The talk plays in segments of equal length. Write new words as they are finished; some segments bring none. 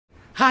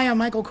Hi, I'm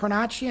Michael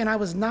Cornacchia, and I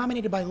was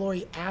nominated by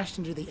Lori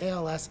Ashton to do the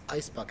ALS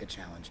Ice Bucket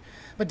Challenge.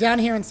 But down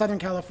here in Southern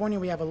California,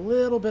 we have a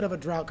little bit of a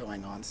drought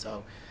going on,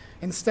 so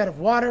instead of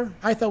water,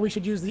 I thought we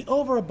should use the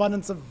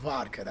overabundance of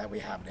vodka that we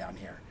have down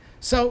here.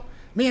 So,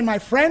 me and my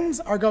friends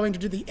are going to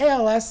do the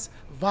ALS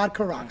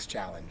Vodka Rocks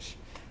Challenge,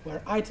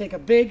 where I take a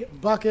big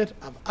bucket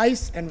of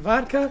ice and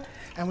vodka,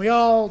 and we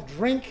all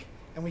drink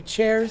and we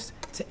cheers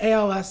to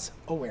ALS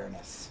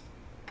awareness.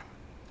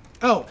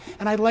 Oh,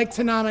 and I'd like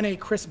to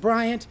nominate Chris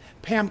Bryant,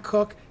 Pam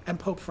Cook, and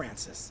Pope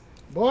Francis.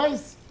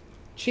 Boys,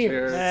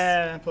 cheers.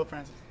 Yeah, Pope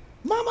Francis.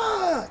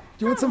 Mama,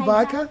 do you want some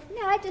vodka?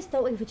 No, I just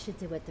thought we should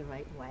do it the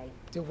right way.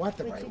 Do what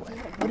the right way?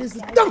 What is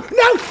this? Yeah. No,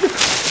 no!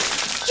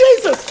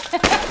 Jesus!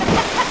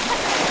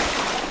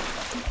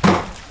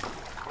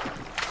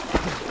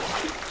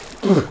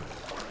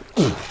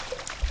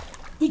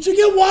 Did you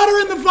get water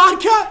in the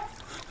vodka?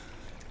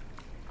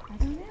 I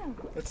don't know.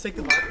 Let's take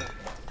the vodka.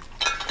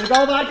 Take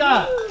all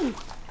vodka.